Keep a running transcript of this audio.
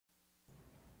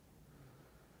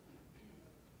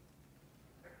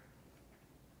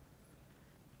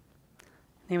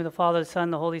In the name of the Father, the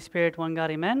Son, the Holy Spirit, one God,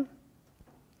 amen.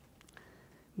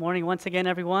 Morning once again,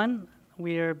 everyone.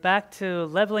 We are back to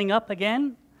leveling up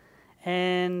again,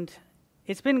 and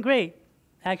it's been great.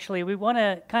 Actually, we want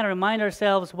to kind of remind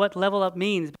ourselves what level up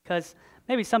means, because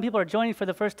maybe some people are joining for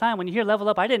the first time. When you hear level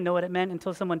up, I didn't know what it meant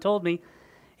until someone told me.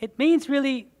 It means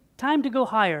really time to go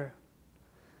higher.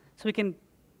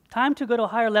 Time to go to a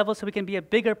higher level so we can be a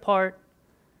bigger part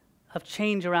of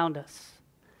change around us.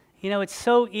 You know, it's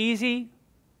so easy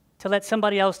to let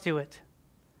somebody else do it,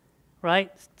 right?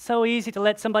 It's so easy to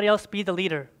let somebody else be the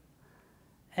leader.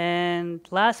 And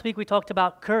last week we talked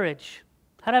about courage,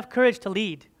 how to have courage to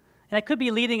lead. And that could be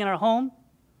leading in our home,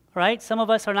 right? Some of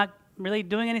us are not really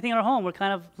doing anything in our home. We're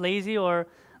kind of lazy or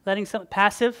letting some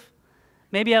passive.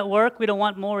 Maybe at work we don't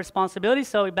want more responsibility,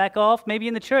 so we back off. Maybe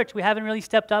in the church we haven't really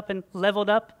stepped up and leveled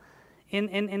up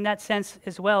in that sense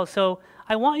as well. So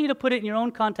I want you to put it in your own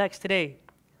context today.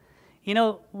 You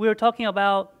know, we were talking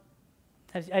about,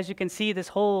 as you can see, this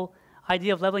whole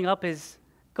idea of leveling up is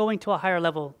going to a higher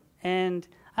level. And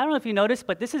I don't know if you noticed,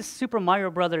 but this is Super Mario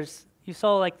Brothers. You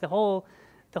saw like the whole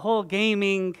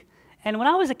gaming. And when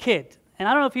I was a kid, and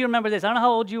I don't know if you remember this, I don't know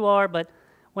how old you are, but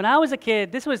when I was a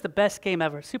kid, this was the best game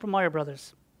ever, Super Mario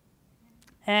Brothers.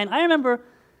 And I remember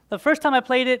the first time I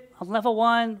played it, on level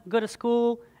 1, go to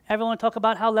school, everyone would talk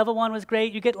about how level 1 was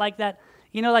great. You get like that,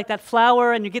 you know, like that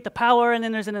flower, and you get the power, and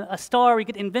then there's a star where you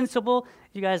get invincible.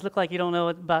 You guys look like you don't know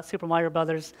about Super Mario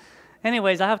Brothers.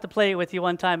 Anyways, I have to play it with you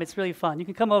one time. It's really fun. You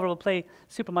can come over, we'll play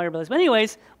Super Mario Brothers. But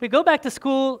anyways, we go back to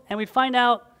school, and we find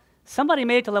out somebody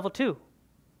made it to level 2.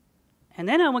 And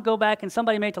then I would go back, and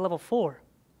somebody made it to level 4.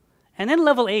 And then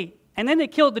level 8. And then they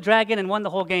killed the dragon and won the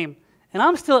whole game. And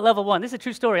I'm still at level 1. This is a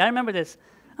true story. I remember this.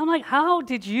 I'm like, how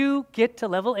did you get to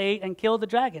level 8 and kill the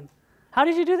dragon? How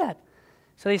did you do that?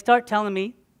 So they start telling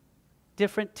me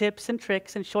different tips and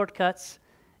tricks and shortcuts,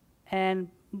 and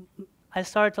I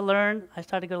started to learn. I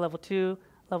started to go to level 2,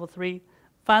 level 3,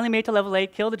 finally made it to level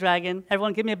 8, killed the dragon.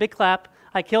 Everyone give me a big clap.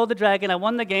 I killed the dragon. I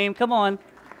won the game. Come on.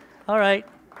 All right.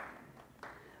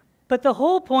 But the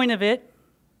whole point of it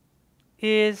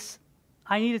is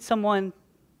I needed someone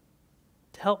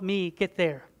to help me get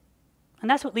there. And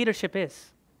that's what leadership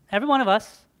is. Every one of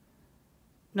us,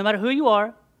 no matter who you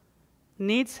are,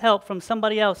 needs help from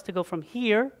somebody else to go from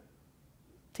here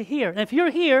to here. And if you're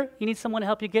here, you need someone to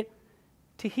help you get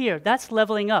to here. That's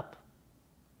leveling up.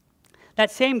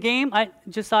 That same game,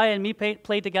 Josiah and me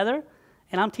played together,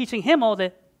 and I'm teaching him all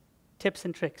the tips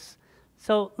and tricks.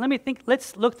 So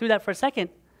let's look through that for a second.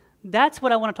 That's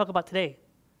what I want to talk about today,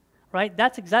 right?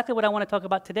 That's exactly what I want to talk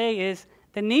about today is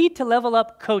the need to level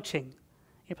up coaching.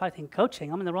 You probably think,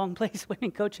 coaching? I'm in the wrong place. What do you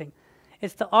mean coaching?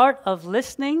 It's the art of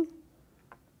listening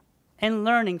and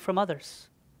learning from others.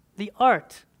 The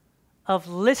art of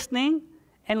listening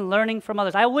and learning from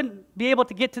others. I wouldn't be able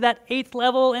to get to that 8th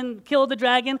level and kill the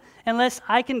dragon unless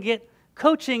I can get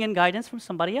coaching and guidance from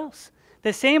somebody else.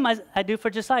 The same as I do for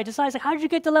Josiah. Josiah's like, how did you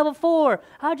get to level 4?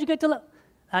 How did you get to level...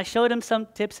 I showed him some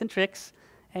tips and tricks,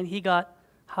 and he got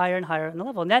higher and higher in the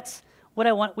level. And that's what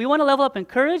I want. We want to level up in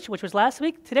courage, which was last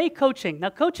week. Today, coaching.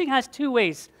 Now, coaching has 2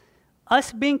 ways.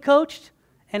 Us being coached,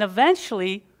 and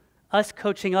eventually, us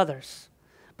coaching others.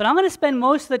 But I'm going to spend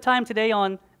most of the time today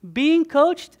on being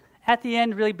coached, at the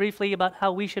end really briefly about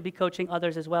how we should be coaching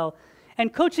others as well.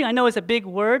 And coaching I know is a big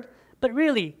word, but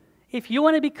really, if you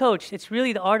want to be coached, it's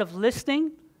really the art of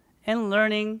listening and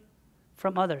learning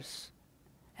from others.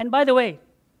 And by the way,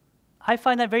 I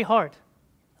find that very hard,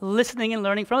 listening and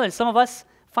learning from others. Some of us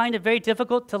find it very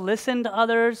difficult to listen to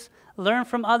others, learn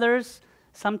from others,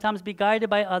 sometimes be guided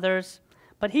by others.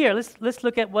 But here, let's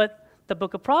look at what the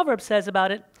book of Proverbs says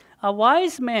about it. A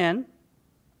wise man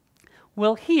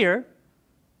will hear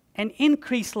and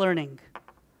increase learning.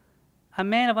 A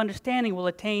man of understanding will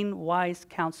attain wise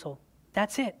counsel.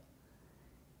 That's it.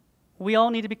 We all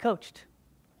need to be coached.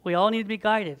 We all need to be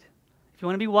guided. If you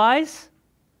want to be wise,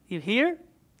 you hear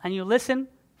and you listen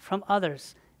from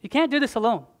others. You can't do this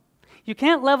alone. You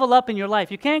can't level up in your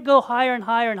life. You can't go higher and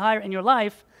higher and higher in your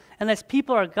life unless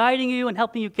people are guiding you and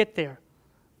helping you get there.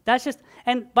 That's just,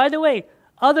 and by the way,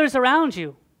 others around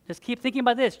you, just keep thinking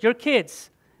about this, your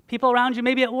kids, people around you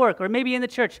maybe at work or maybe in the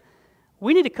church,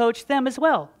 we need to coach them as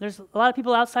well. There's a lot of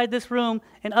people outside this room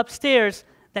and upstairs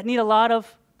that need a lot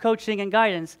of coaching and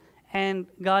guidance, and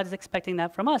God is expecting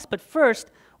that from us. But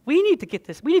first, we need to get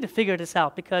this, we need to figure this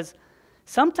out, because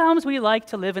sometimes we like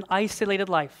to live an isolated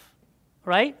life,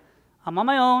 right? I'm on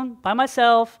my own, by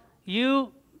myself,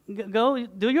 you go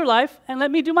do your life, and let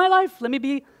me do my life. Let me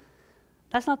be.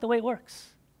 That's not the way it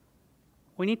works.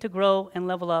 We need to grow and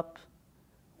level up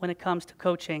when it comes to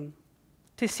coaching.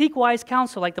 To seek wise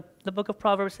counsel, like the book of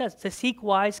Proverbs says, to seek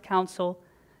wise counsel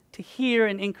to hear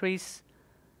and increase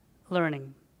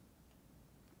learning.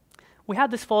 We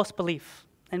have this false belief,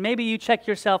 and maybe you check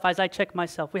yourself as I check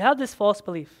myself. We have this false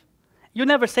belief. You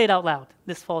never say it out loud,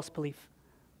 this false belief,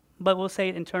 but we'll say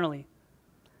it internally.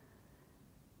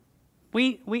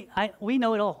 We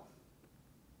know it all.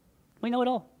 We know it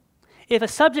all. If a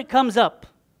subject comes up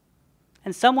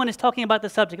and someone is talking about the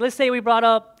subject, let's say we brought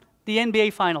up the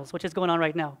NBA Finals, which is going on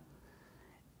right now.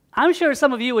 I'm sure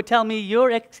some of you would tell me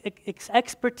your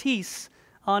expertise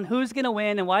on who's going to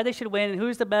win and why they should win and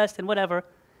who's the best and whatever,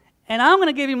 and I'm going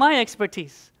to give you my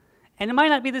expertise. And it might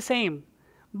not be the same,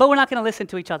 but we're not going to listen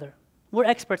to each other. We're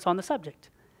experts on the subject.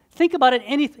 Think about it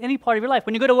any part of your life.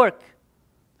 When you go to work,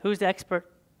 who's the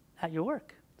expert at your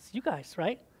work? It's you guys,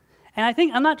 right? And I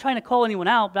think, I'm not trying to call anyone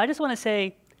out, but I just want to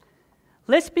say,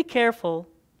 let's be careful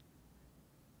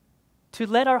to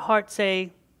let our heart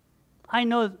say, I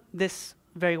know this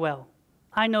very well.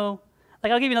 I know,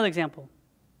 like I'll give you another example.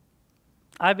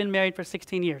 I've been married for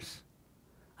 16 years.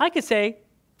 I could say,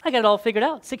 I got it all figured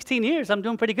out. 16 years, I'm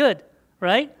doing pretty good,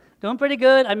 right? Doing pretty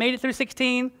good. I made it through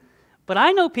 16. But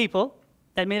I know people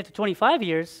that made it to 25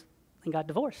 years and got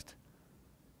divorced.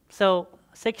 So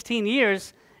 16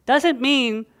 years doesn't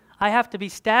mean I have to be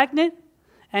stagnant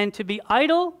and to be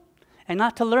idle and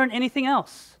not to learn anything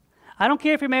else. I don't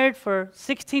care if you're married for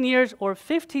 16 years or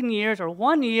 15 years or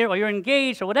 1 year or you're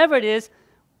engaged or whatever it is,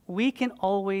 we can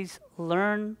always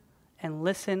learn and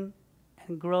listen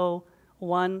and grow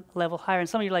one level higher. And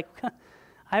some of you are like,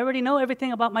 I already know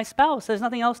everything about my spouse. There's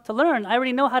nothing else to learn. I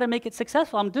already know how to make it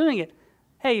successful. I'm doing it.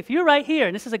 Hey, if you're right here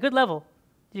and this is a good level,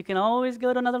 you can always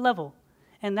go to another level.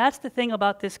 And that's the thing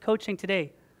about this coaching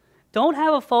today. Don't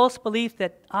have a false belief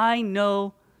that I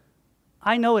know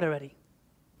it already.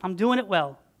 I'm doing it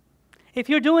well. If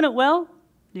you're doing it well,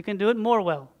 you can do it more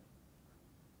well.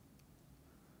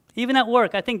 Even at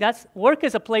work, I think work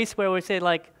is a place where we say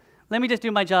like, let me just do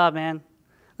my job, man.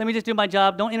 Let me just do my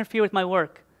job. Don't interfere with my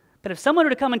work. But if someone were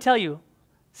to come and tell you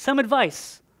some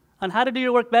advice on how to do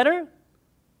your work better,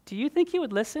 do you think you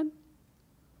would listen?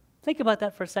 Think about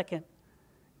that for a second.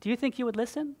 Do you think you would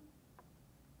listen?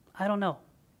 I don't know.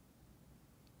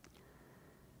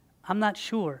 I'm not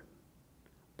sure.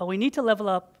 But we need to level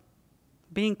up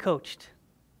being coached.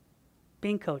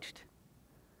 Being coached.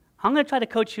 I'm going to try to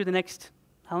coach you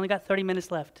I only got 30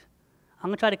 minutes left. I'm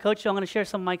going to try to coach you. I'm going to share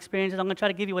some of my experiences. I'm going to try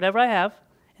to give you whatever I have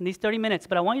in these 30 minutes,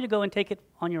 but I want you to go and take it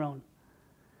on your own.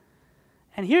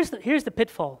 And here's the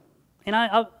pitfall. And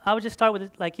I would just start with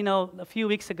it, like, a few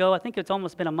weeks ago, I think it's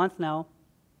almost been a month now,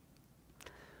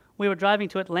 we were driving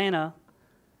to Atlanta,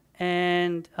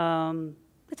 and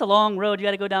it's a long road. You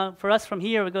got to go down. For us from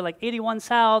here, we go like 81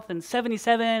 South and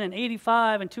 77 and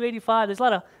 85 and 285. There's a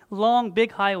lot of long,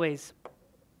 big highways.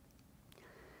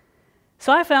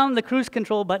 So I found the cruise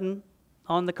control button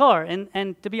on the car.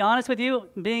 And to be honest with you,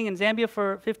 being in Zambia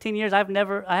for 15 years, I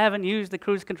haven't used the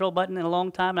cruise control button in a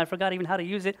long time, and I forgot even how to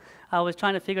use it. I was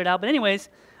trying to figure it out. But anyways,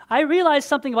 I realized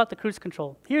something about the cruise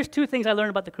control. Here's 2 things I learned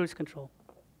about the cruise control.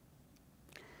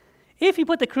 If you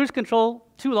put the cruise control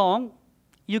too long,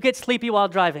 you get sleepy while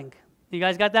driving. You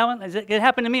guys got that one? It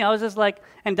happened to me. I was just like,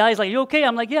 and Daddy's like, you okay?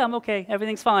 I'm like, yeah, I'm okay.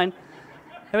 Everything's fine.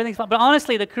 Everything's fine. But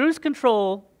honestly, the cruise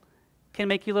control can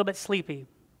make you a little bit sleepy.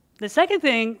 The second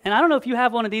thing, and I don't know if you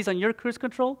have one of these on your cruise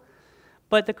control,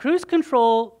 but the cruise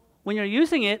control, when you're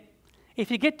using it, if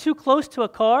you get too close to a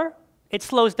car, it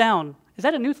slows down. Is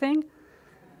that a new thing?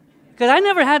 Because I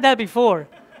never had that before.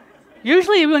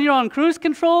 Usually when you're on cruise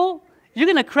control, you're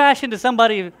going to crash into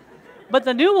somebody. But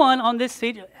the new one on this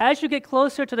seat, as you get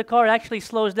closer to the car, it actually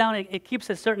slows down. It keeps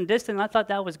a certain distance. I thought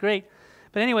that was great.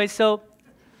 But anyway, so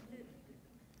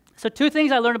 2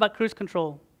 things I learned about cruise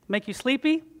control. Make you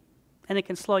sleepy, and it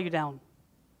can slow you down.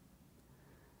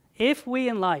 If we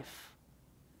in life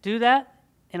do that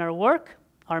in our work,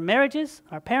 our marriages,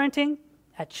 our parenting,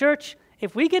 at church,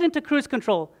 if we get into cruise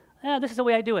control, this is the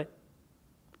way I do it.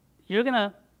 You're going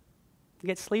to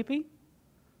get sleepy.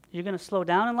 You're going to slow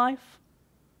down in life.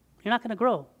 You're not going to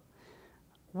grow.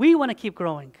 We want to keep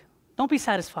growing. Don't be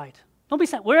satisfied.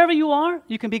 Wherever you are,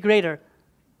 you can be greater,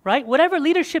 right? Whatever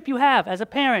leadership you have as a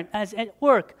parent, as at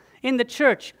work, in the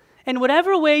church, in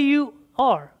whatever way you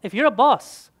are, if you're a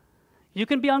boss, you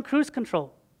can be on cruise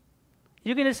control.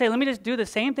 You can just say, let me just do the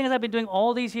same thing as I've been doing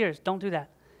all these years. Don't do that.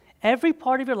 Every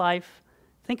part of your life,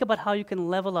 think about how you can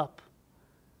level up.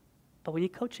 But we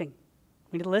need coaching.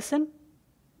 We need to listen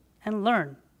and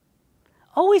learn.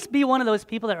 Always be one of those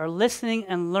people that are listening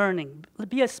and learning.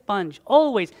 Be a sponge.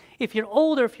 Always. If you're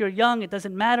old or if you're young, it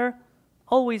doesn't matter.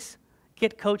 Always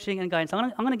get coaching and guidance.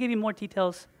 I'm going to give you more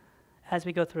details as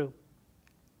we go through.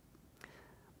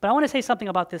 But I want to say something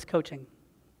about this coaching.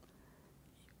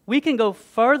 we can go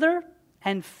further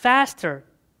and faster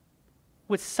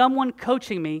with someone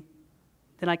coaching me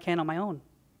than I can on my own.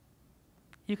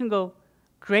 You can go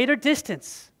greater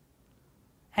distance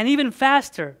and even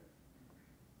faster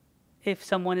if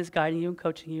someone is guiding you and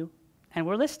coaching you and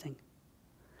we're listening.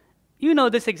 You know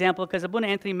this example because Abuna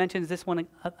Anthony mentions this one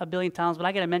a billion times, but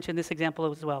I got to mention this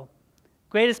example as well.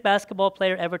 Greatest basketball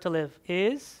player ever to live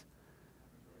is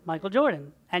Michael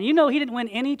Jordan. And you know he didn't win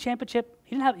any championship.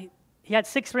 He had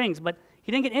 6 rings, but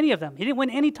he didn't get any of them. He didn't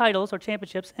win any titles or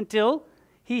championships until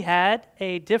he had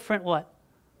a different what?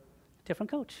 Different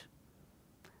coach.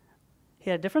 He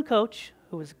had a different coach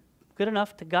who was good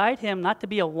enough to guide him not to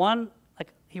be a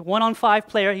one-on-5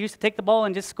 player. He used to take the ball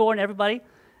and just score and everybody.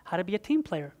 How to be a team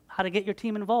player, how to get your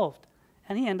team involved.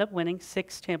 And he ended up winning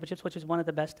 6 championships, which is one of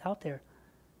the best out there.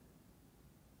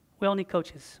 We all need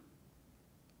coaches.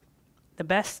 The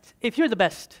best, if you're the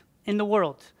best in the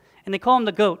world, and they call him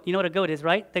the GOAT. You know what a GOAT is,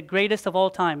 right? The greatest of all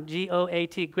time.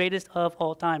 G-O-A-T, greatest of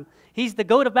all time. He's the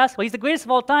GOAT of basketball. He's the greatest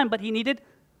of all time, but he needed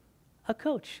a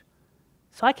coach.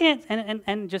 So I can't,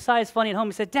 and Josiah's funny at home.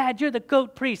 He said, Dad, you're the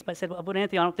GOAT priest. But I said, well, Abuna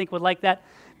Anthony, I don't think would like that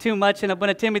too much, and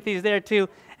Abuna Timothy's there too.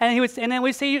 And then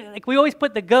we say, like, we always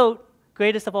put the GOAT,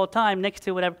 greatest of all time, next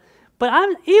to whatever. But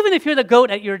even if you're the GOAT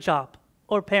at your job,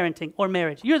 or parenting, or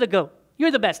marriage, you're the GOAT.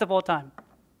 You're the best of all time.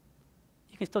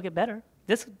 You can still get better.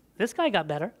 This guy got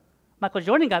better. Michael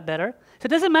Jordan got better. So it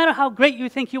doesn't matter how great you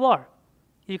think you are.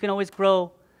 You can always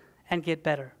grow and get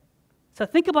better. So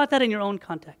think about that in your own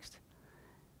context.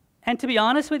 And to be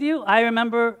honest with you, I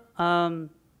remember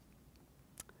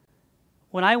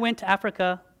when I went to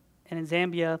Africa and in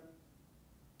Zambia,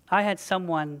 I had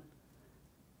someone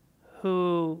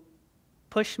who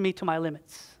pushed me to my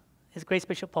limits. His Grace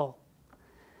Bishop Paul.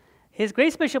 His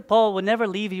Grace Bishop Paul will never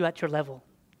leave you at your level.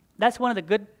 That's one of the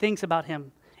good things about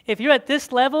him. If you're at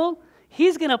this level,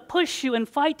 he's going to push you and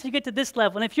fight to get to this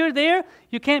level. And if you're there,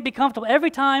 you can't be comfortable.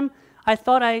 Every time I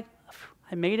thought I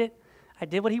made it, I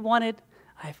did what he wanted,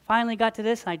 I finally got to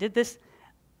this, and I did this,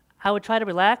 I would try to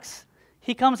relax.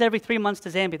 He comes every 3 months to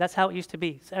Zambia. That's how it used to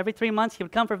be. So every 3 months, he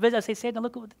would come for a visit. I'd say, Satan,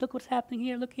 look what's happening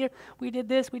here. Look here. We did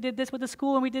this with the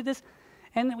school, and we did this.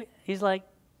 And he's like,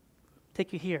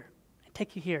 take you here, and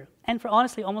take you here. And for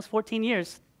honestly, almost 14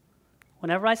 years,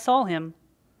 whenever I saw him,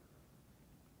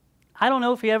 I don't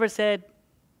know if he ever said,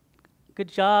 good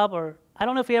job, or I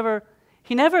don't know if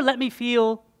he never let me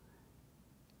feel,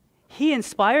 he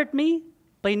inspired me,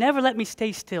 but he never let me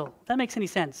stay still. If that makes any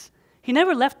sense. He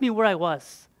never left me where I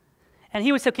was. And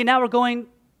he would say, okay, now we're going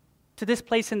to this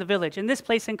place in the village, and this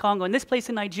place in Congo, and this place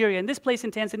in Nigeria, and this place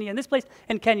in Tanzania, and this place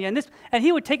in Kenya, and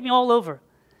he would take me all over.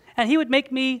 And he would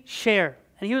make me share,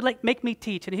 and he would make me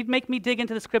teach, and he'd make me dig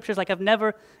into the scriptures like I've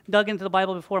never dug into the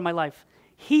Bible before in my life.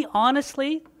 He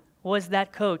honestly was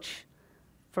that coach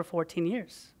for 14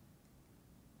 years.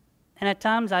 And at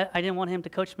times, I didn't want him to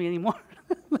coach me anymore.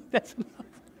 That's enough.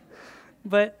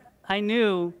 But I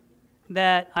knew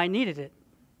that I needed it.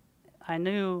 I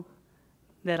knew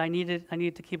that I needed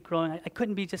to keep growing. I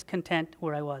couldn't be just content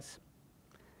where I was.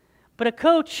 But a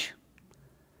coach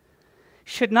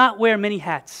should not wear many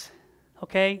hats,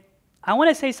 okay? I want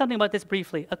to say something about this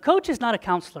briefly. A coach is not a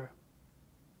counselor.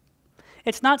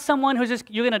 It's not someone who's just,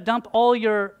 you're going to dump all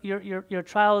your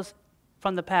trials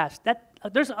from the past.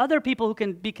 There's other people who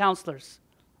can be counselors,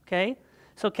 okay?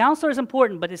 So counselor is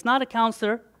important, but it's not a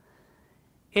counselor.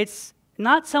 It's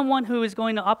not someone who is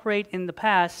going to operate in the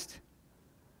past,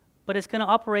 but it's going to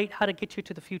operate how to get you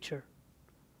to the future.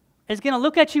 It's going to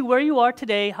look at you where you are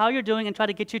today, how you're doing, and try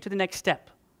to get you to the next step.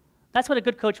 That's what a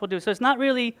good coach will do. So it's not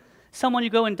really someone you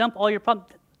go and dump all your problems.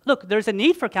 Look, there's a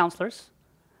need for counselors,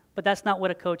 but that's not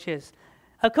what a coach is.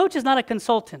 A coach is not a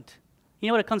consultant. You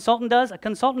know what a consultant does? A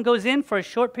consultant goes in for a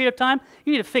short period of time.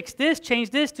 You need to fix this, change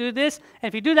this, do this, and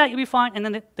if you do that, you'll be fine, and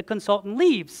then the consultant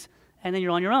leaves, and then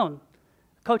you're on your own.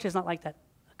 A coach is not like that.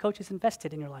 A coach is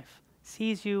invested in your life,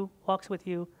 sees you, walks with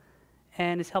you,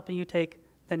 and is helping you take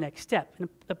the next step. In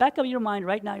the back of your mind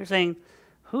right now, you're saying,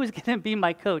 who's going to be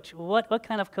my coach? What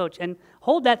kind of coach? And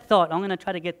hold that thought. I'm going to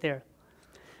try to get there.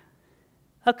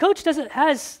 A coach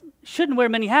shouldn't wear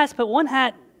many hats, but one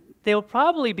hat they will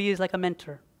probably be is like a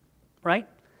mentor, right?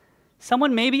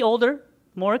 Someone maybe older,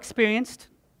 more experienced,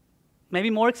 maybe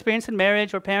more experienced in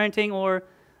marriage or parenting or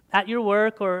at your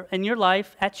work or in your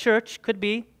life, at church, could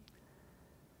be,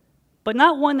 but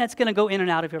not one that's going to go in and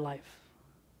out of your life.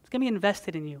 It's going to be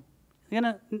invested in you. It's going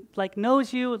to,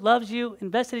 knows you, loves you,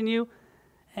 invested in you,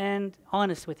 and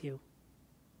honest with you.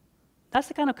 That's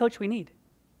the kind of coach we need.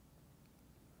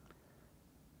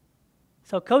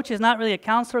 So a coach is not really a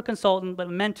counselor or consultant, but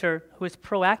a mentor who is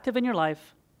proactive in your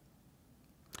life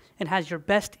and has your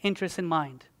best interests in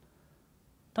mind.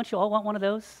 Don't you all want one of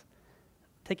those?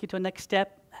 Take you to a next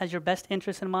step, has your best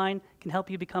interest in mind, can help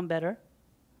you become better,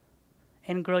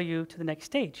 and grow you to the next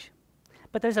stage.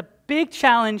 But there's a big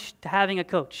challenge to having a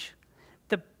coach.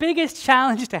 The biggest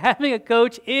challenge to having a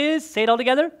coach is, say it all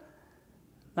together.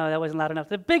 No, that wasn't loud enough.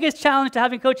 The biggest challenge to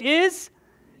having a coach is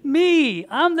me.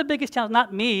 I'm the biggest challenge.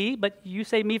 Not me, but you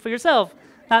say me for yourself.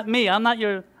 Not me.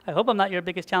 I hope I'm not your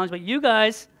biggest challenge, but you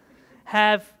guys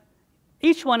have,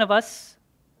 each one of us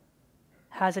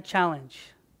has a challenge.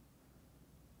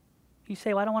 You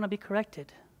say, well, I don't want to be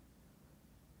corrected.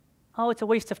 Oh, it's a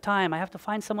waste of time. I have to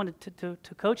find someone to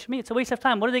coach me. It's a waste of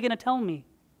time. What are they going to tell me?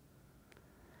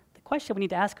 The question we need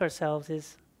to ask ourselves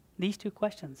is these two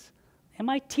questions. Am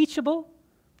I teachable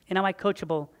and am I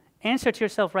coachable? Answer to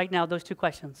yourself right now those two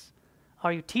questions.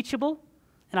 Are you teachable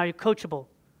and are you coachable?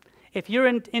 If you're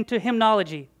into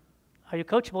hymnology, are you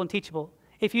coachable and teachable?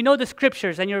 If you know the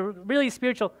scriptures and you're really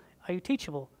spiritual, are you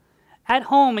teachable? At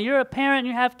home, and you're a parent,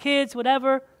 you have kids,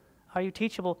 whatever, are you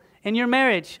teachable? In your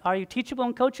marriage, are you teachable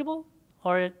and coachable?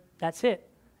 Or that's it?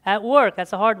 At work,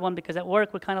 that's a hard one because at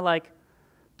work we're kind of like,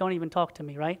 don't even talk to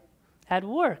me, right? At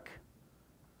work,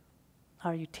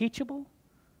 are you teachable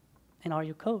and are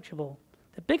you coachable?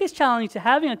 The biggest challenge to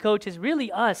having a coach is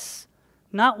really us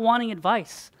not wanting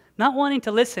advice, not wanting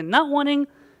to listen, not wanting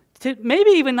to,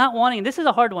 maybe even not wanting, this is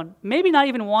a hard one, maybe not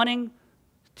even wanting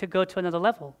to go to another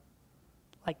level.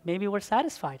 Like maybe we're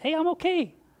satisfied. Hey, I'm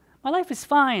okay. My life is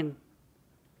fine.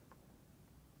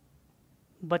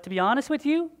 But to be honest with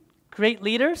you, great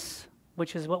leaders,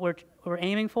 which is what we're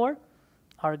aiming for,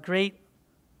 are great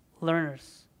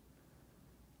learners.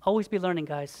 Always be learning,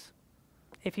 guys.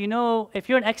 If you're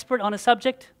an expert on a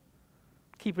subject,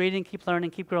 keep reading, keep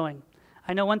learning, keep growing.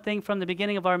 I know one thing from the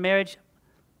beginning of our marriage,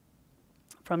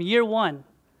 from year one,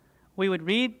 we would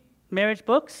read marriage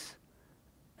books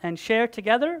and share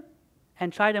together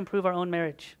and try to improve our own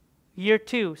marriage. Year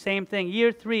 2, same thing.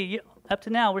 Year 3, up to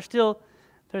now,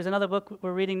 there's another book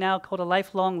we're reading now called A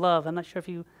Lifelong Love. I'm not sure if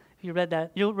you read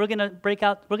that. We're going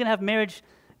to have marriage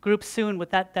groups soon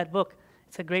with that book.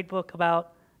 It's a great book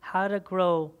about how to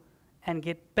grow and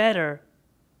get better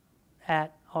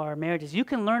at our marriages. You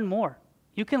can learn more.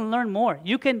 You can learn more.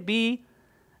 You can be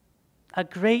a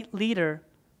great leader,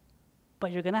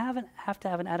 but you're going to have to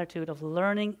have an attitude of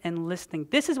learning and listening.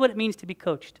 This is what it means to be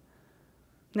coached.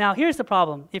 Now, here's the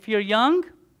problem. If you're young,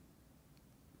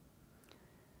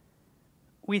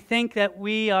 we think that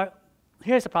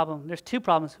here's the problem. There's two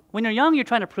problems. When you're young, you're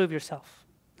trying to prove yourself.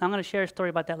 I'm going to share a story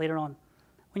about that later on.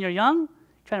 When you're young,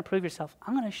 you're trying to prove yourself.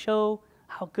 I'm going to show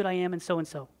how good I am and so and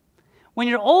so. When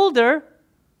you're older,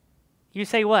 you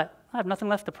say what? I have nothing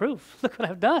left to prove. Look what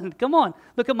I've done. Come on.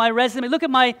 Look at my resume. Look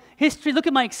at my history. Look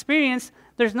at my experience.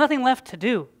 There's nothing left to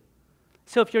do.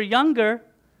 So if you're younger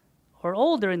or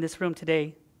older in this room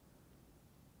today,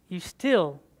 you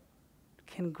still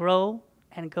can grow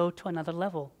and go to another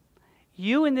level.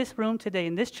 You in this room today,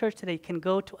 in this church today, can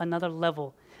go to another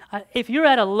level. If you're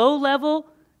at a low level,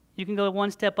 you can go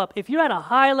one step up. If you're at a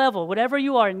high level, whatever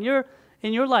you are in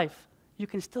your life, you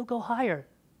can still go higher.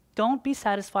 Don't be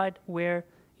satisfied where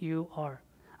you are.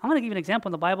 I'm going to give you an example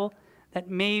in the Bible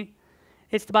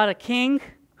it's about a king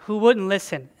who wouldn't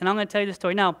listen. And I'm going to tell you the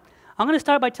story. Now, I'm going to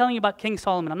start by telling you about King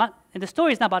Solomon. And the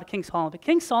story is not about King Solomon, but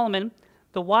King Solomon,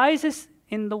 the wisest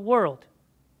in the world,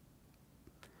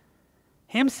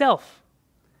 himself,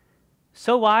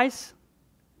 so wise,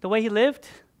 the way he lived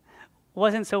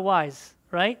wasn't so wise,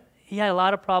 right? He had a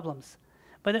lot of problems.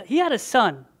 But he had a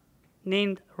son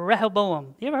named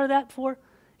Rehoboam. You ever heard that before?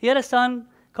 He had a son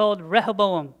called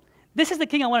Rehoboam. This is the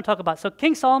king I want to talk about. So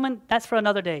King Solomon, that's for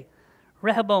another day.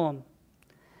 Rehoboam.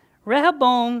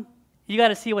 Rehoboam, you got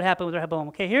to see what happened with Rehoboam.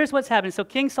 Okay, here's what's happening. So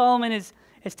King Solomon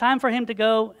it's time for him to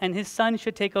go, and his son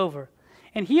should take over.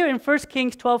 And here in 1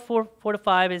 Kings 12,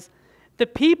 4-5 is, the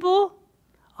people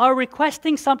are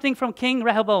requesting something from King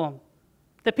Rehoboam.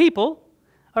 The people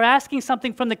are asking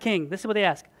something from the king. This is what they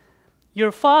ask.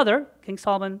 Your father, King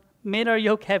Solomon, made our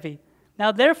yoke heavy.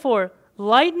 Now therefore,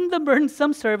 lighten the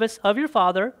burdensome service of your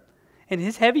father and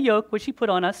his heavy yoke which he put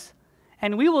on us,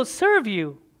 and we will serve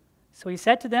you. So he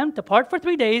said to them, depart for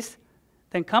 3 days,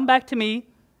 then come back to me.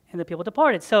 And the people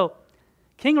departed. So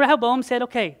King Rehoboam said,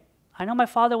 okay, I know my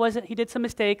father he did some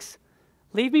mistakes.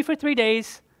 Leave me for 3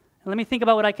 days, and let me think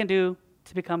about what I can do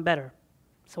to become better.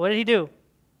 So what did he do?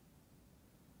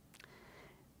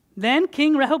 Then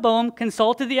King Rehoboam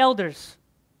consulted the elders.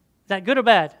 Is that good or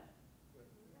bad?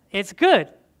 It's good,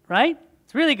 right?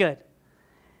 It's really good.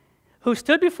 Who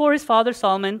stood before his father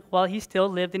Solomon while he still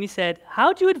lived, and he said,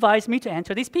 how do you advise me to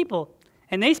answer these people?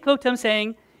 And they spoke to him,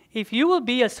 saying, if you will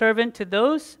be a servant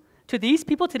to these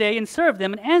people today and serve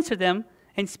them and answer them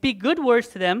and speak good words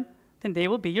to them, then they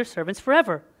will be your servants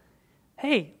forever.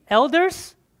 Hey,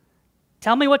 elders,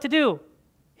 tell me what to do.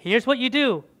 Here's what you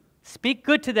do. Speak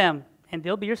good to them, and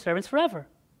they'll be your servants forever.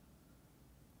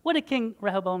 What did King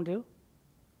Rehoboam do?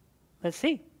 Let's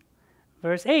see.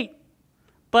 Verse 8.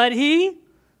 But he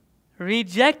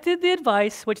rejected the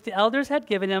advice which the elders had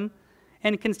given him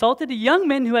and consulted the young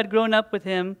men who had grown up with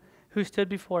him who stood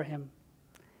before him.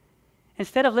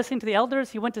 Instead of listening to the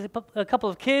elders, he went to a couple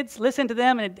of kids, listened to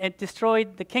them, and it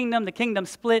destroyed the kingdom. The kingdom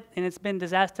split, and it's been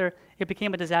disaster. It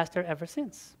became a disaster ever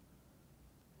since.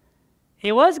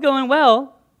 It was going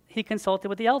well. He consulted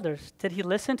with the elders. Did he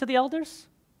listen to the elders?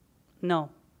 No.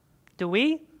 Do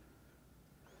we?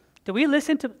 Do we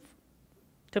listen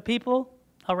to people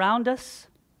around us?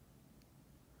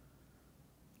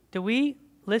 Do we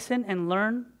listen and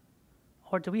learn,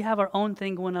 or do we have our own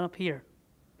thing going on up here?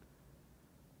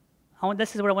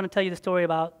 This is what I want to tell you the story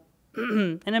about.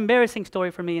 An embarrassing story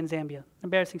for me in Zambia.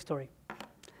 Embarrassing story.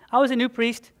 I was a new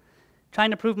priest trying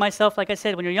to prove myself. Like I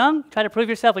said, when you're young, try to prove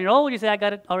yourself. When you're old, you say, I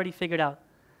got it already figured out.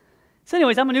 So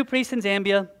anyways, I'm a new priest in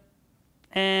Zambia,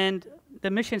 and the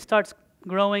mission starts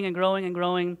growing and growing and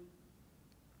growing.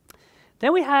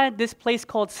 Then we had this place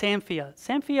called Samfia.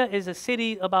 Samfia is a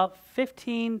city about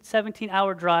 15,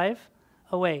 17-hour drive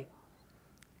away.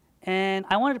 And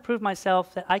I wanted to prove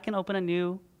myself that I can open a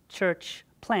new church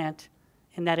plant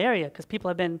in that area, because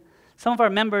some of our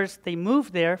members, they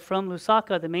moved there from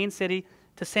Lusaka, the main city,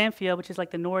 to Samfia, which is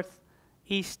like the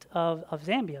northeast of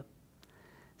Zambia.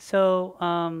 So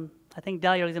I think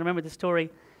Dalia is going to remember the story.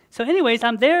 So anyways,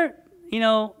 I'm there,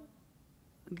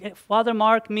 Father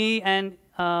Mark, me, and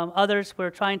others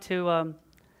were trying to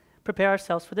prepare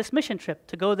ourselves for this mission trip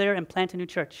to go there and plant a new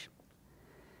church.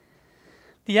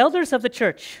 The elders of the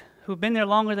church, who've been there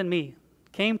longer than me,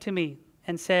 came to me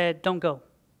and said, don't go.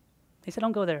 They said,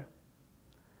 don't go there.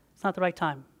 It's not the right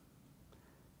time.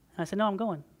 And I said, no, I'm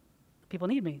going. People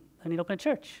need me. I need to open a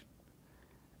church.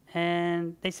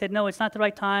 And they said, no, it's not the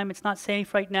right time. It's not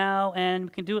safe right now, and we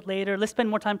can do it later. Let's spend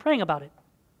more time praying about it.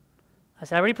 I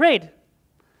said, I already prayed.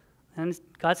 And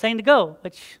God's saying to go,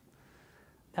 which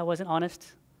that wasn't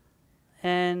honest.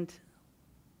 And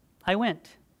I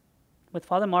went with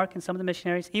Father Mark and some of the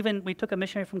missionaries. Even we took a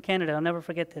missionary from Canada. I'll never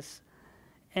forget this.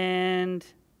 And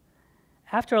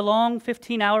after a long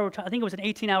 15-hour, I think it was an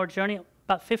 18-hour journey,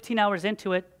 about 15 hours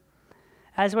into it,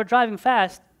 as we're driving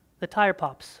fast, the tire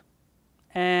pops.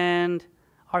 And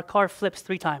our car flips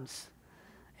 3 times.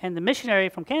 And the missionary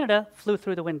from Canada flew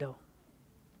through the window.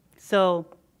 So,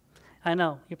 I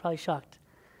know, you're probably shocked.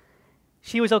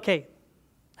 She was okay.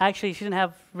 Actually, she didn't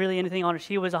have really anything on her.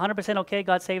 She was 100% okay.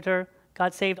 God saved her.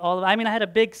 God saved all of it. I mean, I had a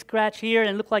big scratch here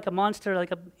and looked like a monster,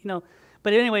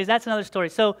 But anyways, that's another story.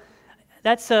 So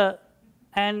that's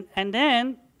and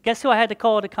then guess who I had to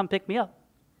call to come pick me up?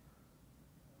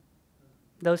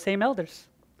 Those same elders.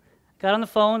 Got on the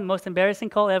phone, most embarrassing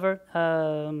call ever.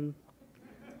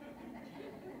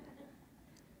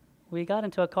 We got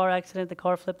into a car accident. The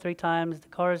car flipped 3 times. The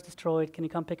car is destroyed. Can you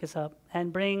come pick us up?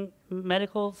 And bring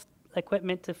medical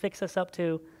equipment to fix us up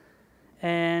too.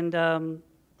 And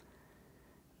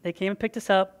they came and picked us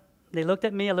up. They looked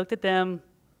at me. I looked at them.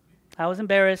 I was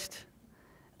embarrassed.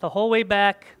 The whole way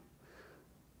back,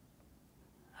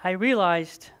 I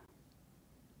realized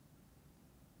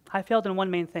I failed in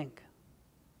one main thing.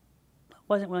 I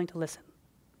wasn't willing to listen.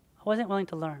 I wasn't willing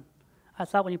to learn. I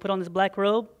thought when you put on this black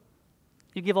robe,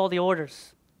 you give all the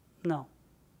orders. No.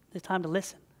 It's time to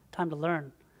listen, time to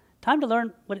learn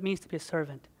what it means to be a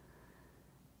servant.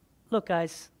 Look,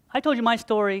 guys, I told you my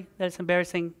story that it's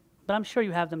embarrassing, but I'm sure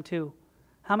you have them too.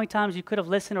 How many times you could have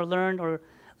listened or learned or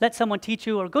let someone teach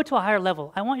you or go to a higher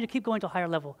level. I want you to keep going to a higher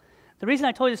level. The reason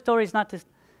I told you the story is not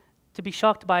to be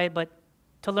shocked by it, but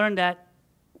to learn that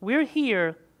we're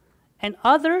here and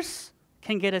others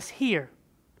can get us here.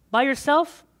 By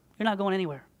yourself, you're not going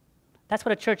anywhere. That's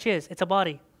what a church is. It's a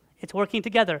body. It's working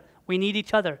together. We need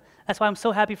each other. That's why I'm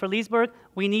so happy for Leesburg.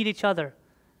 We need each other.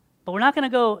 But we're not going to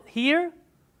go here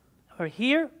or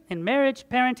here in marriage,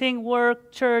 parenting,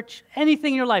 work, church,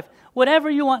 anything in your life, whatever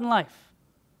you want in life.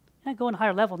 You're not going to a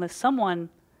higher level unless someone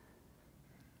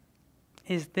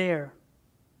is there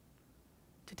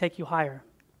to take you higher.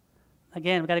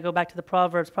 Again, we've got to go back to the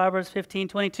Proverbs. Proverbs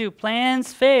 15:22.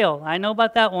 Plans fail. I know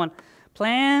about that one.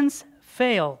 Plans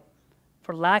fail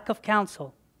for lack of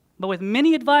counsel, but with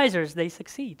many advisors, they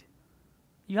succeed.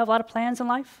 You have a lot of plans in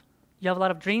life? You have a lot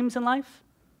of dreams in life?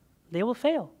 They will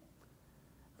fail.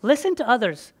 Listen to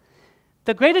others.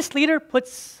 The greatest leader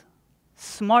puts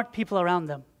smart people around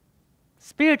them,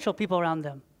 spiritual people around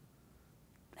them,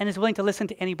 and is willing to listen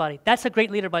to anybody. That's a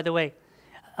great leader, by the way.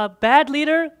 A bad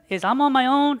leader is, I'm on my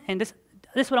own, and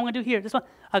This is what I'm going to do here. This one.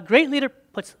 A great leader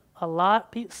puts a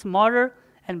lot smarter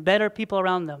and better people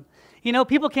around them. You know,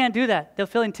 people can't do that. They'll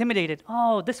feel intimidated.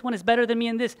 Oh, this one is better than me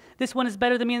in this. This one is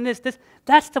better than me in this.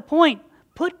 That's the point.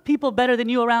 Put people better than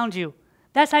you around you.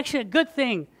 That's actually a good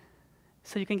thing.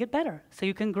 So you can get better, so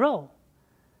you can grow.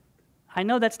 I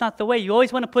know that's not the way. You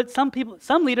always want to put some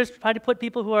leaders try to put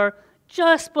people who are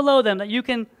just below them, that you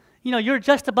can, you're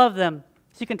just above them,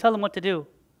 so you can tell them what to do.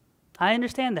 I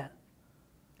understand that.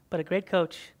 But a great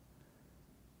coach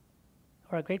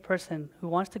or a great person who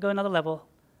wants to go another level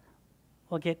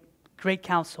will get great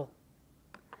counsel.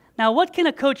 Now, what can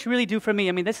a coach really do for me?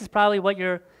 I mean, this is probably what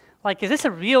you're like, is this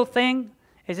a real thing?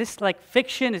 Is this like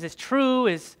fiction? Is this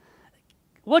true?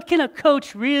 What can a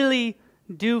coach really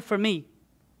do for me?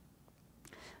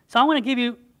 So I want to give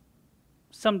you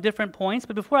some different points,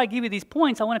 but before I give you these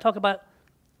points, I want to talk about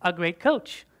a great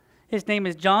coach. His name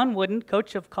is John Wooden,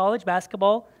 coach of college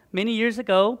basketball many years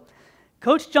ago.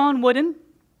 Coach John Wooden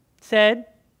said,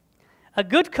 "A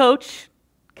good coach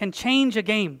can change a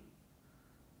game.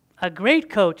 A great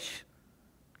coach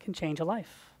can change a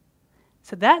life."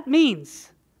 So that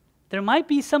means there might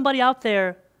be somebody out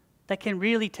there that can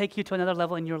really take you to another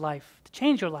level in your life, to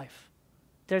change your life.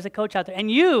 There's a coach out there,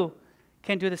 and you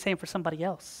can do the same for somebody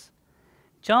else.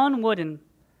 John Wooden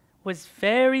was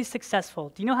very successful.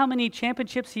 Do you know how many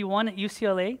championships he won at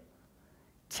UCLA?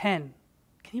 10.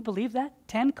 Can you believe that?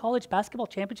 10 college basketball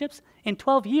championships in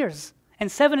 12 years,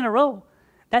 and 7 in a row.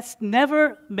 That's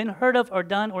never been heard of or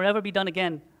done or ever be done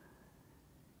again.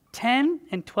 10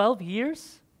 in 12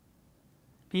 years?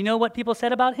 Do you know what people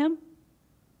said about him?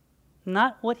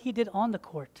 Not what he did on the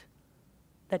court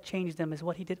that changed them, is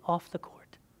what he did off the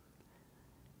court.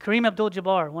 Kareem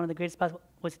Abdul-Jabbar, one of the greatest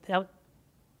basketball,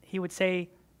 he would say,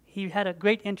 he had a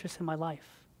great interest in my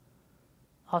life.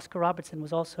 Oscar Robertson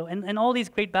was also, and all these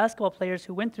great basketball players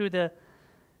who went through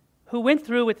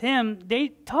with him, they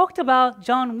talked about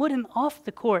John Wooden off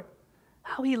the court,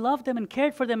 how he loved them and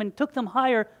cared for them and took them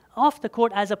higher off the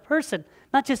court as a person,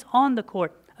 not just on the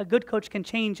court. A good coach can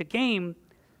change a game.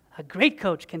 A great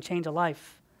coach can change a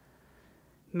life.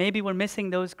 Maybe we're missing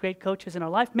those great coaches in our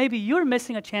life. Maybe you're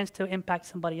missing a chance to impact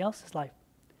somebody else's life.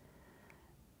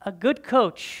 A good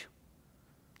coach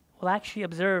will actually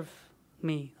observe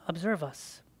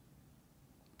us.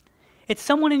 It's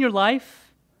someone in your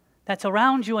life that's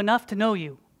around you enough to know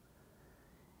you.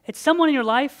 It's someone in your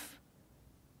life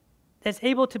that's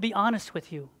able to be honest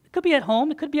with you. It could be at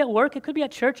home, it could be at work, it could be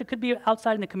at church, it could be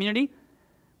outside in the community.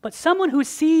 But someone who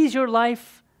sees your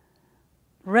life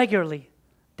regularly,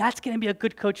 that's going to be a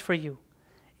good coach for you.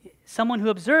 Someone who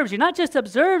observes you, not just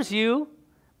observes you,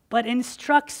 but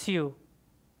instructs you.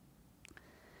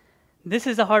 This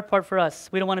is the hard part for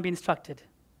us. We don't want to be instructed.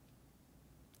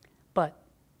 But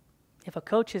if a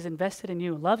coach is invested in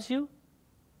you, loves you,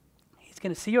 he's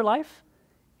going to see your life,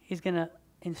 he's going to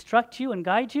instruct you and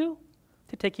guide you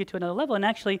to take you to another level. And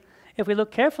actually, if we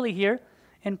look carefully here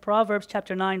in Proverbs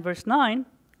chapter 9, verse 9,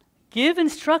 give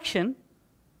instruction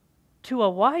to a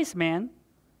wise man,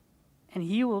 and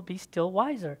he will be still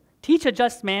wiser. Teach a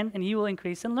just man, and he will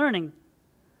increase in learning.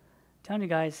 I'm telling you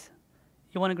guys,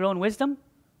 you want to grow in wisdom?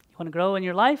 You want to grow in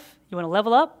your life? You want to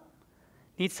level up?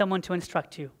 Need someone to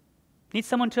instruct you. Need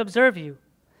someone to observe you.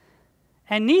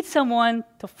 And need someone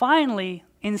to finally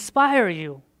inspire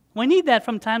you. We need that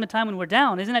from time to time when we're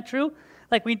down. Isn't that true?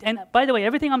 And by the way,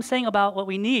 everything I'm saying about what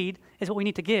we need is what we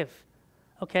need to give.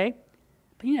 Okay?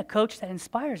 But you need a coach that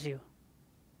inspires you.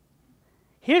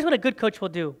 Here's what a good coach will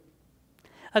do.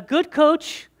 A good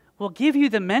coach will give you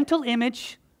the mental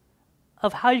image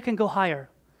of how you can go higher.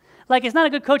 Like, it's not a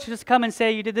good coach to just come and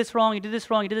say, you did this wrong, you did this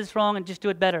wrong, you did this wrong, and just do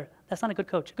it better. That's not a good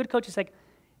coach. A good coach is like,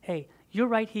 hey, you're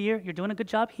right here, you're doing a good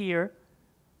job here,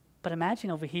 but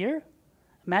imagine over here.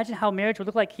 Imagine how marriage would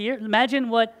look like here. Imagine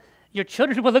what your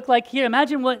children would look like here.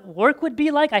 Imagine what work would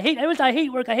be like. I hate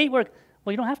work.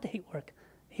 Well, you don't have to hate work.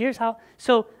 Here's how.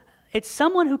 So it's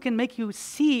someone who can make you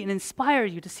see and inspire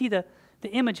you to see the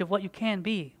image of what you can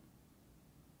be.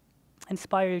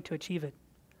 Inspire you to achieve it.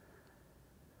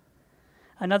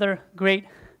 Another great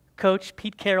coach,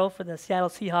 Pete Carroll for the Seattle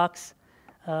Seahawks.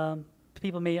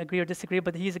 People may agree or disagree,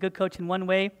 but he's a good coach in one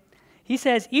way. He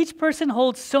says, each person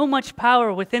holds so much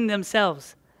power within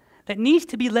themselves that needs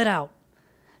to be let out.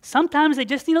 Sometimes they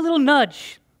just need a little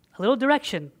nudge, a little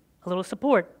direction, a little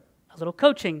support, a little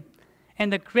coaching,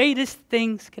 and the greatest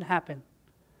things can happen.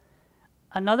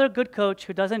 Another good coach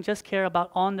who doesn't just care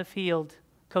about on-the-field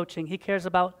coaching, he cares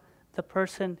about the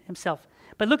person himself.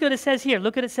 But look at what it says here.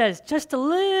 Look at what it says. Just a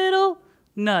little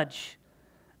nudge,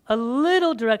 a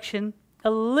little direction,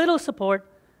 a little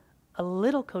support, a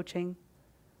little coaching,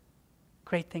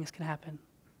 great things can happen.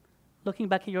 Looking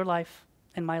back at your life,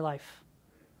 in my life.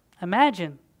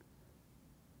 Imagine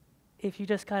if you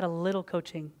just got a little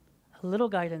coaching, a little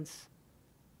guidance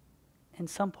in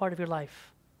some part of your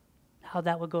life, how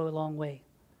that would go a long way.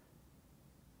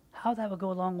 How that would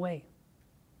go a long way.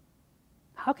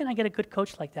 How can I get a good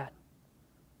coach like that?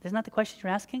 Isn't that the question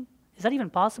you're asking? Is that even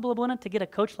possible, Abuna, to get a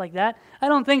coach like that? I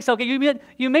don't think so. Okay,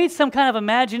 you made some kind of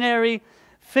imaginary,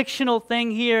 fictional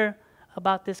thing here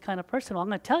about this kind of person. Well, I'm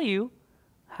going to tell you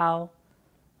how,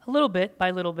 a little bit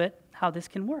by little bit, how this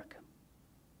can work.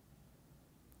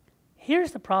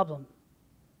 Here's the problem.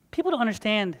 People don't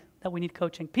understand that we need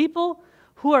coaching. People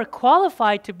who are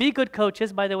qualified to be good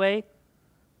coaches, by the way,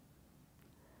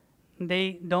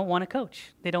 they don't want to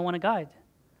coach. They don't want to guide.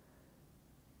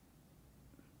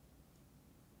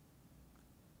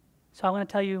 So I'm going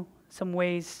to tell you some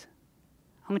ways.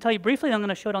 I'm going to tell you briefly, and I'm going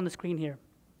to show it on the screen here.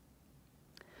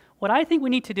 What I think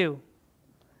we need to do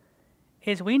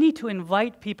is we need to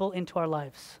invite people into our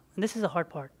lives. And this is the hard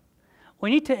part.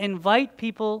 We need to invite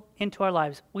people into our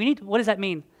lives. What does that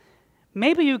mean?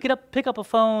 Maybe you pick up a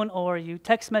phone, or you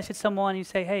text message someone, and you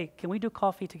say, hey, can we do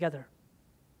coffee together?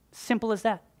 Simple as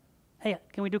that. Hey,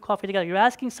 can we do coffee together? You're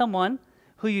asking someone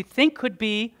who you think could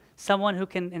be someone who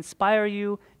can inspire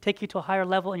you, take you to a higher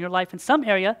level in your life in some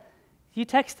area. You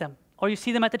text them, or you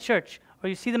see them at the church, or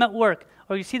you see them at work,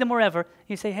 or you see them wherever, and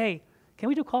you say, hey, can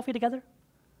we do coffee together?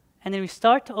 And then we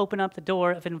start to open up the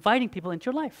door of inviting people into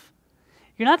your life.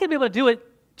 You're not going to be able to do it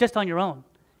just on your own.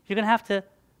 You're going to have to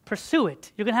pursue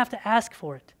it. You're going to have to ask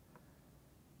for it.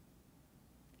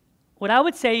 What I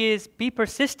would say is be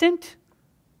persistent,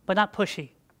 but not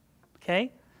pushy,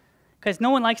 okay? Because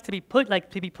no one likes to be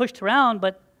pushed around,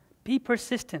 but be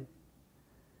persistent.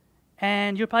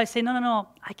 And you'll probably say, no,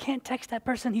 I can't text that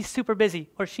person. He's super busy,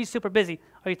 or she's super busy.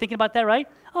 Are you thinking about that, right?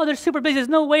 Oh, they're super busy. There's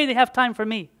no way they have time for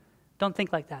me. Don't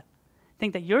think like that.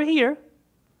 Think that you're here,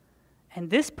 and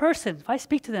this person, if I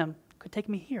speak to them, could take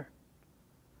me here.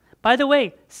 By the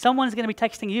way, someone's going to be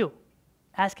texting you,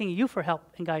 asking you for help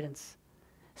and guidance.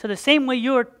 So the same way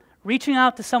you're reaching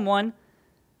out to someone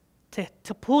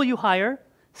to pull you higher,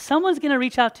 someone's going to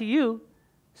reach out to you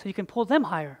so you can pull them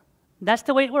higher. That's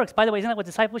the way it works. By the way, isn't that what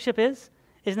discipleship is?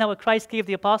 Isn't that what Christ gave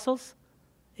the apostles?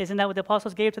 Isn't that what the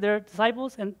apostles gave to their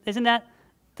disciples? And isn't that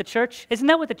the church? Isn't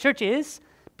that what the church is?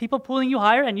 People pulling you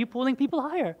higher and you pulling people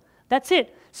higher. That's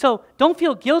it. So don't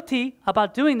feel guilty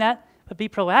about doing that, but be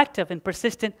proactive and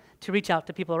persistent to reach out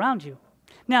to people around you.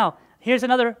 Now, here's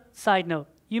another side note.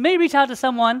 You may reach out to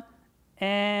someone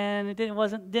and it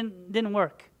didn't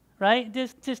work, right?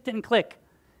 It just didn't click.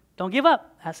 Don't give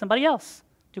up. Ask somebody else.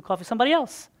 Do coffee with somebody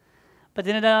else. But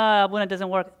then when it doesn't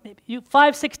work,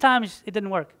 5-6 times it didn't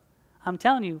work. I'm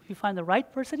telling you, if you find the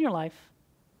right person in your life,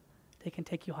 they can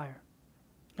take you higher.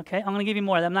 Okay, I'm going to give you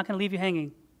more. I'm not going to leave you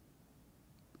hanging.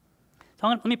 So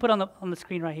let me put on the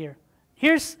screen right here.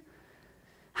 Here's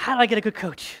how do I get a good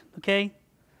coach, okay?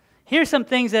 Here's some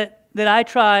things that I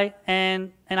try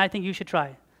and I think you should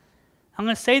try. I'm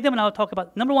going to say them and I'll talk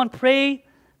about. Number one, pray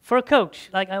for a coach.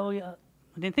 I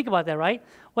didn't think about that, right?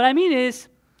 What I mean is,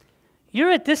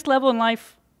 you're at this level in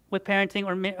life with parenting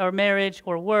or marriage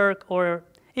or work, or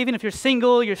even if you're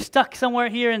single, you're stuck somewhere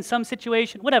here in some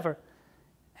situation, whatever.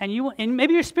 And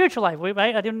maybe your spiritual life,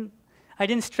 right? I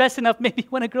didn't stress enough. Maybe you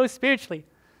want to grow spiritually,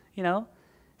 you know.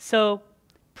 So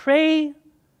pray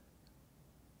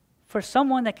for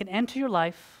someone that can enter your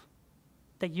life,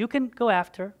 that you can go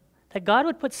after, that God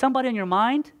would put somebody in your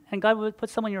mind and God would put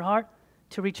someone in your heart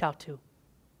to reach out to.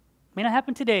 May not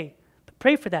happen today, but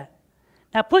pray for that.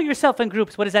 Now put yourself in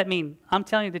groups. What does that mean? I'm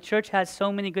telling you, the church has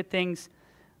so many good things.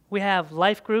 We have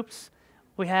life groups.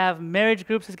 We have marriage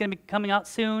groups that's going to be coming out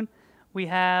soon. We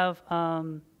have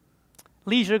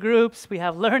leisure groups. We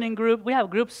have learning groups. We have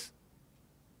groups.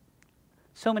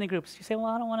 So many groups. You say, well,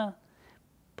 I don't want to.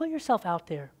 Put yourself out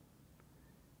there.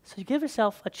 So you give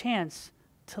yourself a chance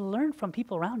to learn from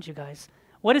people around you, guys.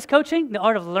 What is coaching? The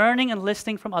art of learning and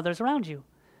listening from others around you.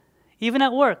 Even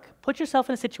at work, put yourself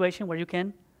in a situation where you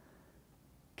can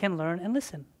learn and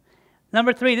listen.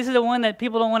 Number 3, this is the one that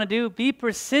people don't want to do. Be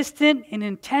persistent and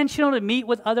intentional to meet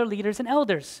with other leaders and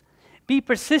elders. Be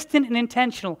persistent and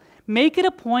intentional. Make it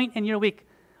a point in your week,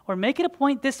 or make it a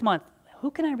point this month.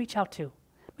 Who can I reach out to?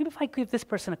 Maybe if I give this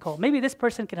person a call, maybe this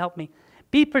person can help me.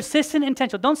 Be persistent and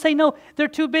intentional. Don't say, no, they're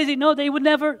too busy. No, they would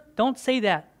never. Don't say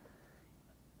that.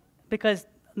 Because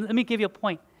let me give you a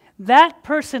point. That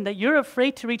person that you're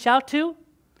afraid to reach out to,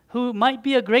 who might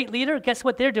be a great leader, guess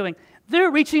what they're doing? They're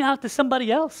reaching out to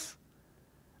somebody else.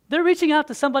 They're reaching out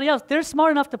to somebody else. They're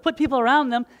smart enough to put people around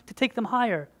them to take them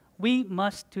higher. We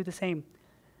must do the same.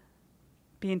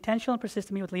 Be intentional and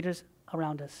persistent with leaders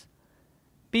around us.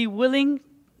 Be willing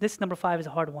this number 5 is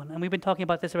a hard one, and we've been talking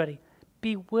about this already.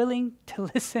 Be willing to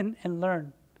listen and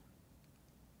learn.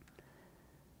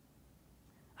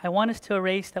 I want us to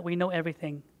erase that we know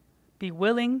everything. Be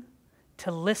willing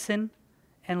to listen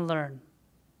and learn.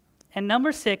 And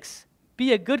number 6,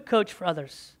 be a good coach for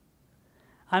others.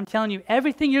 I'm telling you,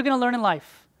 everything you're going to learn in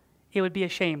life, it would be a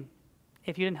shame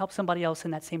if you didn't help somebody else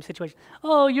in that same situation.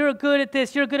 Oh, you're good at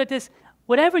this, you're good at this.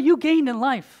 Whatever you gained in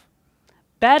life,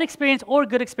 bad experience or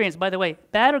good experience, by the way,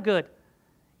 bad or good,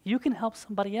 you can help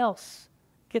somebody else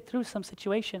get through some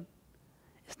situation.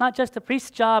 It's not just the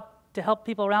priest's job to help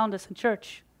people around us in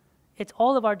church. It's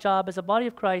all of our job as a body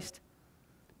of Christ,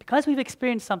 because we've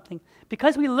experienced something,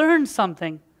 because we learned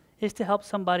something, is to help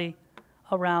somebody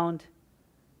around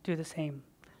do the same.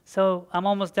 So I'm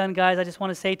almost done, guys. I just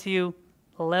want to say to you,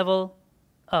 level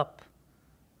up.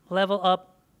 Level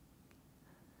up.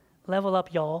 Level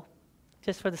up, y'all.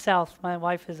 Just for the South. My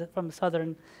wife is from the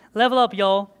Southern. Level up,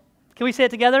 y'all. Can we say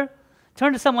it together?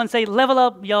 Turn to someone and say, level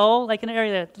up, y'all, like in the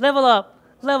area there. Level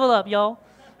up, y'all.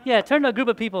 Yeah, turn to a group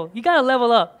of people. You got to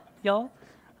level up, y'all.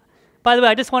 By the way,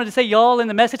 I just wanted to say y'all in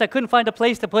the message. I couldn't find a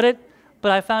place to put it,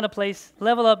 but I found a place.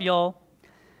 Level up, y'all.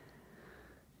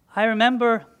 I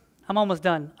remember, I'm almost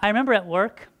done. I remember at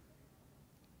work,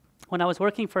 when I was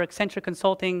working for Accenture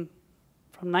Consulting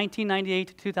from 1998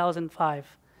 to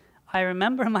 2005, I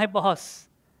remember my boss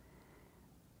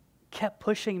kept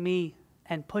pushing me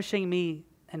and pushing me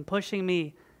and pushing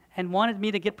me and wanted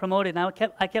me to get promoted. And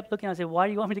I kept looking, I said, why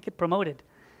do you want me to get promoted?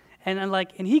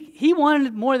 And he wanted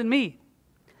it more than me.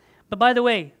 But by the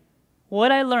way,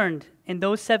 what I learned in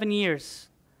those 7 years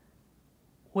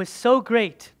was so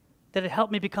great that it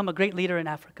helped me become a great leader in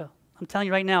Africa. I'm telling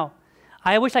you right now.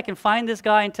 I wish I can find this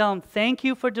guy and tell him, thank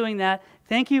you for doing that.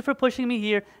 Thank you for pushing me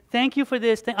here. Thank you for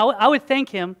this. I would thank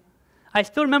him. I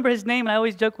still remember his name, and I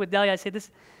always joke with Dahlia. I say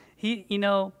this, we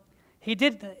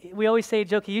always say a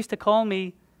joke, he used to call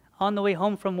me on the way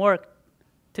home from work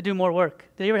to do more work.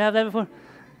 Did you ever have that before?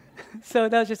 So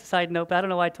that was just a side note, but I don't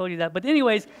know why I told you that. But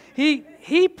anyways,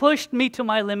 he pushed me to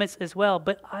my limits as well.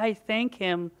 But I thank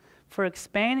him for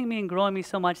expanding me and growing me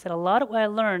so much that a lot of what I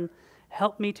learned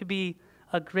helped me to be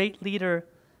a great leader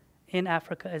in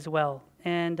Africa as well.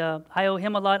 And I owe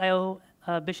him a lot. I owe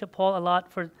Bishop Paul a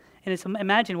lot for, and it's,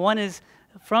 imagine, one is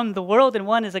from the world and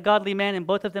one is a godly man, and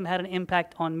both of them had an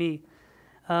impact on me.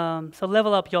 So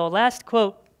level up, y'all. Last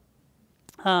quote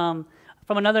from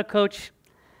another coach,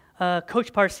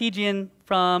 Coach Parsegian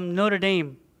from Notre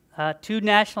Dame. 2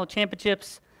 national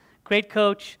championships, great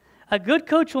coach. A good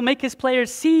coach will make his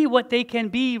players see what they can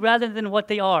be rather than what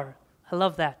they are. I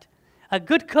love that. A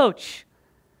good coach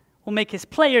will make his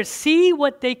players see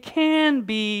what they can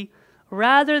be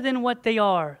rather than what they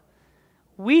are.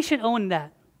 We should own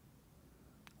that.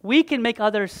 We can make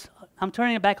others, I'm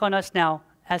turning it back on us now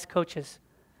as coaches.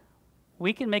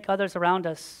 We can make others around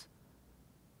us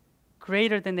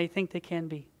greater than they think they can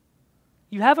be.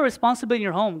 You have a responsibility in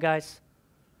your home, guys.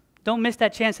 Don't miss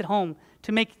that chance at home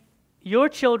to make your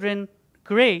children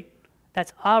great.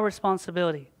 That's our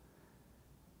responsibility.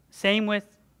 Same with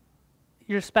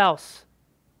your spouse.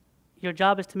 Your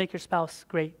job is to make your spouse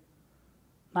great,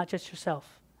 not just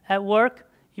yourself. At work,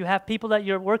 you have people that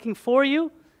you're working for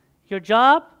you. Your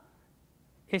job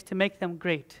is to make them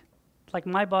great, like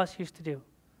my boss used to do.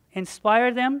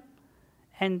 Inspire them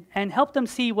and help them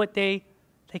see what they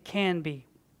can be.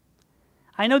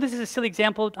 I know this is a silly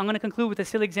example. I'm going to conclude with a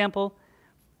silly example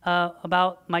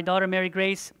about my daughter, Mary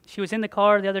Grace. She was in the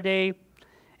car the other day,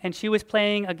 and she was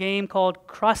playing a game called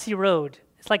Crossy Road.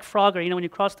 It's like Frogger, when you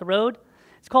cross the road.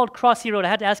 It's called Crossy Road. I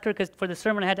had to ask her, because for the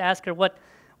sermon I had to ask her,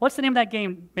 what's the name of that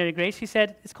game, Mary Grace? She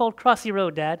said, it's called Crossy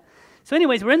Road, Dad. So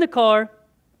anyways, we're in the car.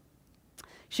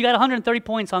 She got 130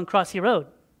 points on Crossy Road.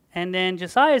 And then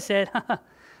Josiah said,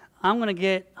 I'm going to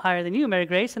get higher than you, Mary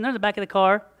Grace. And they're in the back of the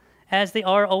car, as they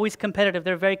are always competitive.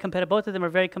 They're very competitive. Both of them are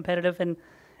very competitive.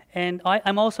 And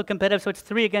I'm also competitive, so it's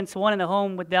 3 against 1 in the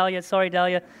home with Dahlia. Sorry,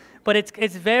 Dahlia. But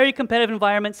it's very competitive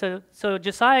environment, so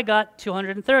Josiah got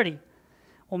 230.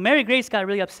 Well, Mary Grace got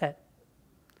really upset.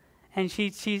 And she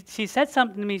said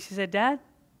something to me. She said, Dad,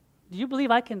 do you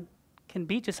believe I can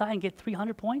beat Josiah and get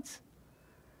 300 points?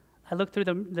 I looked through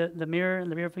the mirror, in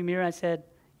the rearview mirror. I said,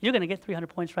 you're going to get 300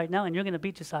 points right now, and you're going to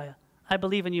beat Josiah. I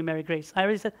believe in you, Mary Grace. I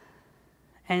already said.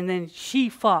 And then she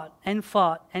fought and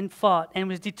fought and fought and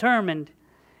was determined.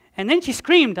 And then she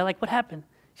screamed. I'm like, what happened?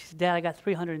 She said, Dad, I got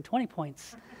 320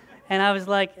 points. And I was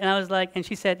like, and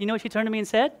she said, you know what she turned to me and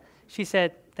said? She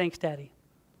said, thanks, Daddy.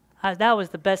 That was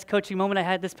the best coaching moment I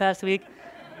had this past week.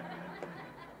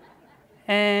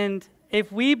 And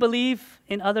if we believe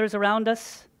in others around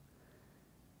us,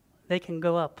 they can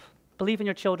go up. Believe in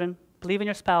your children. Believe in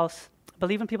your spouse.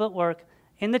 believing people at work,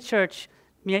 in the church.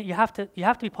 You have to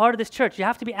be part of this church. You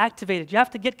have to be activated. You have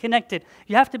to get connected.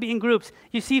 You have to be in groups.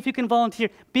 You see if you can volunteer.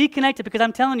 Be connected, because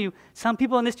I'm telling you, some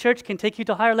people in this church can take you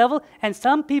to a higher level, and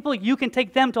some people, you can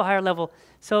take them to a higher level.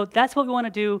 So that's what we want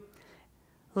to do.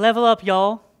 Level up,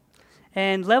 y'all.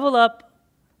 And level up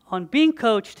on being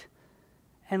coached,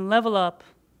 and level up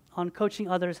on coaching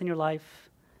others in your life.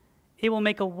 It will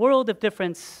make a world of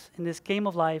difference in this game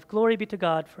of life. Glory be to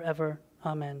God forever.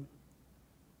 Amen.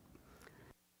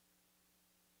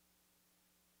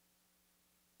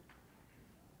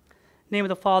 In the name of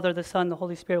the Father, the Son, the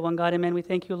Holy Spirit, one God, amen. We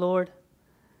thank you, Lord.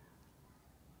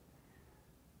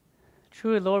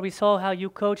 Truly, Lord, we saw how you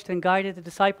coached and guided the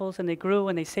disciples, and they grew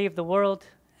and they saved the world,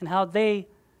 and how they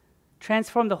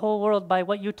transformed the whole world by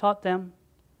what you taught them.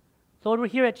 Lord, we're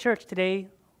here at church today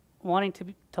wanting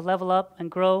to level up and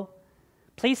grow.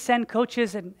 Please send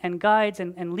coaches and guides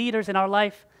and leaders in our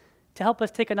life to help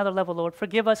us take another level, Lord.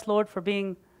 Forgive us, Lord, for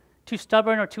being too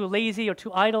stubborn or too lazy or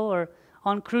too idle or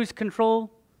on cruise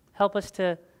control. Help us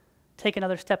to take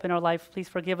another step in our life. Please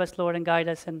forgive us, Lord, and guide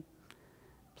us. And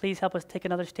please help us take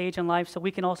another stage in life so we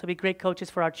can also be great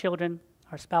coaches for our children,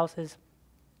 our spouses,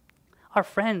 our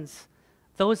friends,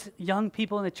 those young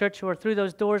people in the church who are through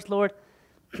those doors, Lord.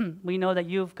 We know that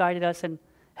you've guided us and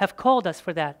have called us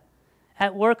for that.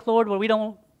 At work, Lord, where we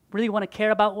don't really want to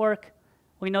care about work,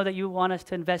 we know that you want us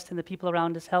to invest in the people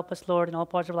around us. Help us, Lord, in all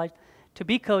parts of our life, to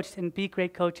be coached and be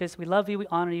great coaches. We love you. We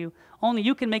honor you. Only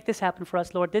you can make this happen for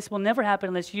us, Lord. This will never happen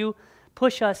unless you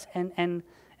push us and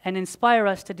inspire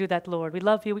us to do that, Lord. We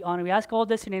love you. We honor you. We ask all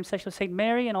this in your name, such as Saint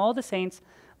Mary and all the saints.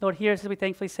 Lord, hear us as we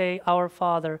thankfully say, Our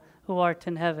Father, who art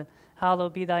in heaven,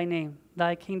 hallowed be thy name.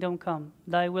 Thy kingdom come.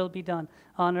 Thy will be done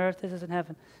on earth as it is in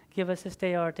heaven. Give us this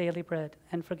day our daily bread,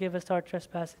 and forgive us our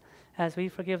trespasses, as we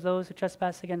forgive those who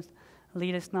trespass against us.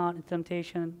 Lead us not into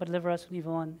temptation, but deliver us from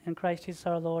evil one. In Christ Jesus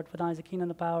our Lord, for thine is the kingdom,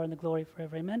 the power, and the glory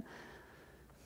forever. Amen.